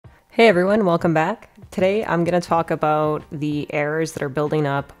Hey everyone, welcome back. Today I'm going to talk about the errors that are building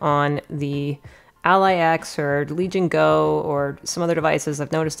up on the Ally X or Legion Go or some other devices.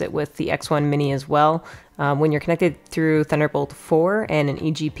 I've noticed it with the X1 Mini as well. When you're connected through Thunderbolt 4 and an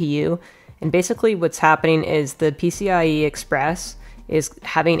eGPU. And basically what's happening is the PCIe Express is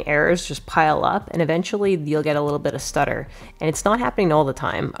having errors just pile up, and eventually you'll get a little bit of stutter. And it's not happening all the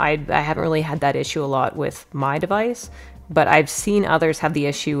time. I haven't really had that issue a lot with my device, but I've seen others have the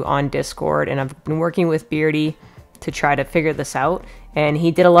issue on Discord, and I've been working with Beardy to try to figure this out. And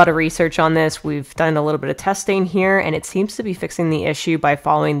he did a lot of research on this. We've done a little bit of testing here, and it seems to be fixing the issue by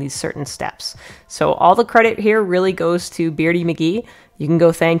following these certain steps. So all the credit here really goes to Beardy McGee. You can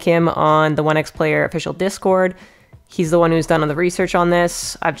go thank him on the OneXPlayer official Discord. He's the one who's done all the research on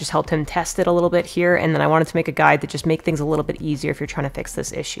this. I've just helped him test it a little bit here, and then I wanted to make a guide to just make things a little bit easier if you're trying to fix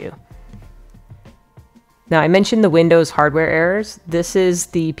this issue. Now, I mentioned the Windows hardware errors. This is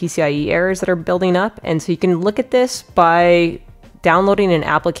the PCIe errors that are building up, and so you can look at this by downloading an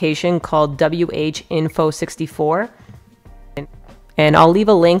application called WHEA. And I'll leave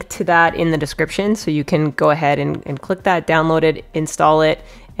a link to that in the description, so you can go ahead and click that, download it, install it.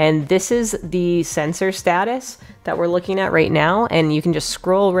 And this is the sensor status that we're looking at right now, and you can just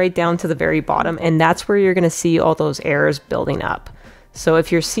scroll right down to the very bottom, and that's where you're going to see all those errors building up. So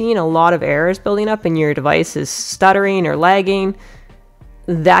if you're seeing a lot of errors building up and your device is stuttering or lagging,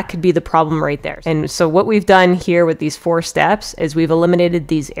 that could be the problem right there. And so what we've done here with these 4 steps is we've eliminated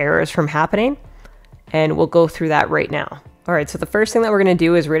these errors from happening, and we'll go through that right now. All right, so the first thing that we're going to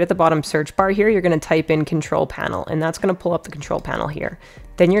do is right at the bottom search bar here, you're going to type in control panel, and that's going to pull up the control panel here.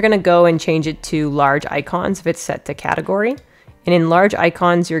 Then you're going to go and change it to large icons if it's set to category. And in large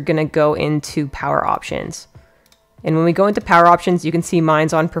icons, you're going to go into power options. And when we go into power options, you can see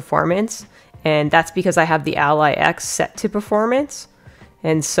mine's on performance, and that's because I have the Ally X set to performance.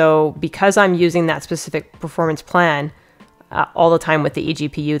 And so because I'm using that specific performance plan all the time with the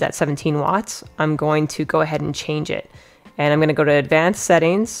eGPU, that 17 watts, I'm going to go ahead and change it. And I'm going to go to advanced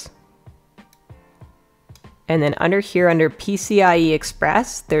settings. And then under here, under PCIe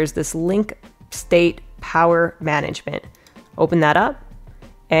Express, there's this link state power management. Open that up.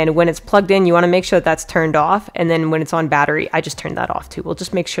 And when it's plugged in, you want to make sure that that's turned off. And then when it's on battery, I just turned that off too. We'll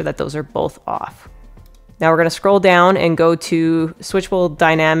just make sure that those are both off. Now we're going to scroll down and go to Switchable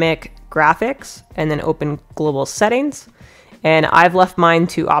Dynamic Graphics and then open Global Settings. And I've left mine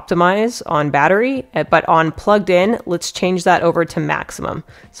to optimize on battery, but on plugged in, let's change that over to maximum.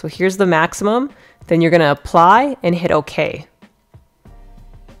 So here's the maximum. Then you're going to apply and hit OK.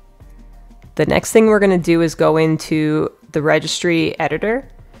 The next thing we're going to do is go into the registry editor.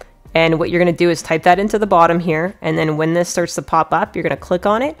 And what you're going to do is type that into the bottom here. And then when this starts to pop up, you're going to click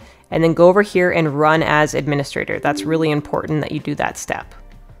on it and then go over here and run as administrator. That's really important that you do that step.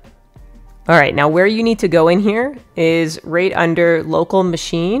 All right, now where you need to go in here is right under local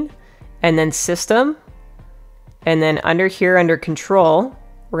machine and then system. And then under here, under control,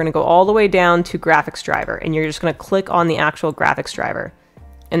 we're going to go all the way down to graphics driver. And you're just going to click on the actual graphics driver.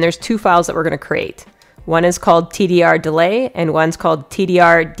 And there's 2 files that we're going to create. One is called TdrDelay and one's called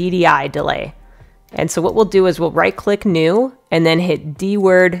TdrDelay. And so what we'll do is we'll right click new and then hit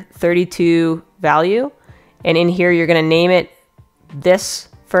DWORD 32 value. And in here, you're going to name it this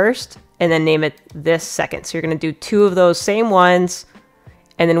first and then name it this second. So you're going to do 2 of those same ones.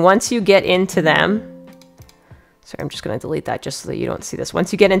 And then once you get into them, sorry, I'm just going to delete that just so that you don't see this.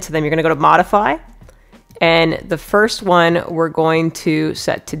 Once you get into them, you're going to go to modify. And the first one we're going to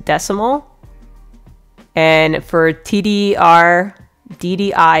set to decimal. And for TdrDelay,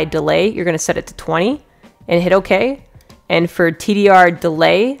 you're going to set it to 20 and hit OK. And for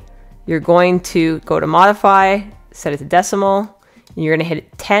TdrDelay, you're going to go to modify, set it to decimal. You're going to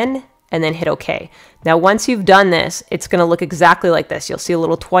hit 10 and then hit OK. Now, once you've done this, it's going to look exactly like this. You'll see a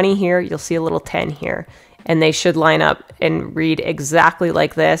little 20 here. You'll see a little 10 here. And they should line up and read exactly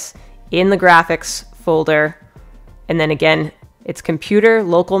like this in the graphics folder. And then again, it's computer,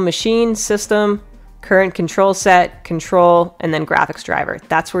 local machine, system, current control set, control, and then graphics driver.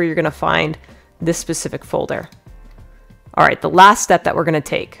 That's where you're going to find this specific folder. All right, the last step that we're going to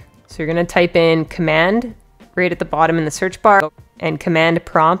take. So you're going to type in command right at the bottom in the search bar, and command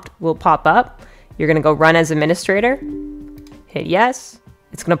prompt will pop up. You're going to go run as administrator, hit yes.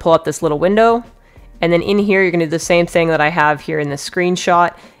 It's going to pull up this little window. And then in here, you're going to do the same thing that I have here in the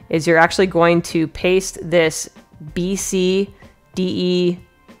screenshot, is you're actually going to paste this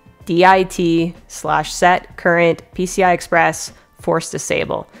BCDE-DIT/set current PCI Express force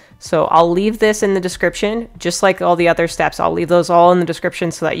disable. So I'll leave this in the description, just like all the other steps. I'll leave those all in the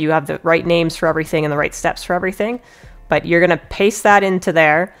description so that you have the right names for everything and the right steps for everything. But you're going to paste that into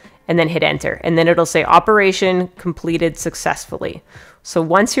there, and then hit enter. And then it'll say operation completed successfully. So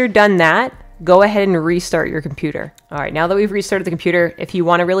once you're done that, go ahead and restart your computer. All right, now that we've restarted the computer, if you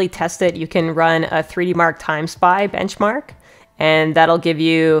want to really test it, you can run a 3D Mark Time Spy benchmark, and that'll give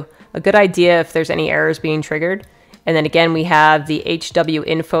you a good idea if there's any errors being triggered. And then again, we have the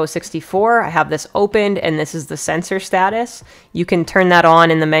HWiNFO64. I have this opened, and this is the sensor status. You can turn that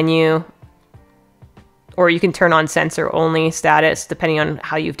on in the menu, or you can turn on sensor only status, depending on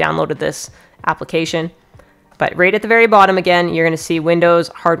how you've downloaded this application. But right at the very bottom, again, you're going to see Windows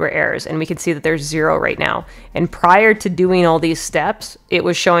hardware errors, and we can see that there's 0 right now. And prior to doing all these steps, it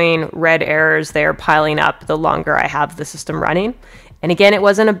was showing red errors there piling up the longer I have the system running. And again, it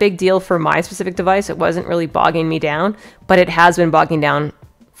wasn't a big deal for my specific device. It wasn't really bogging me down, but it has been bogging down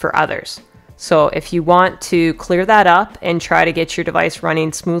for others. So if you want to clear that up and try to get your device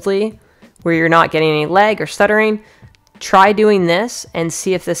running smoothly, where you're not getting any lag or stuttering, try doing this and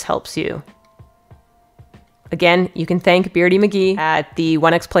see if this helps you. Again, you can thank Beardy McGee at the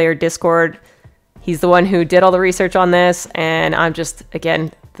OneXPlayer Discord. He's the one who did all the research on this, and I'm just,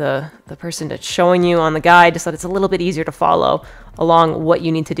 again, the person that's showing you on the guide just so that it's a little bit easier to follow along what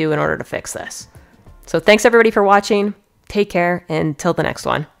you need to do in order to fix this. So thanks everybody for watching. Take care, and till the next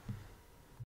one.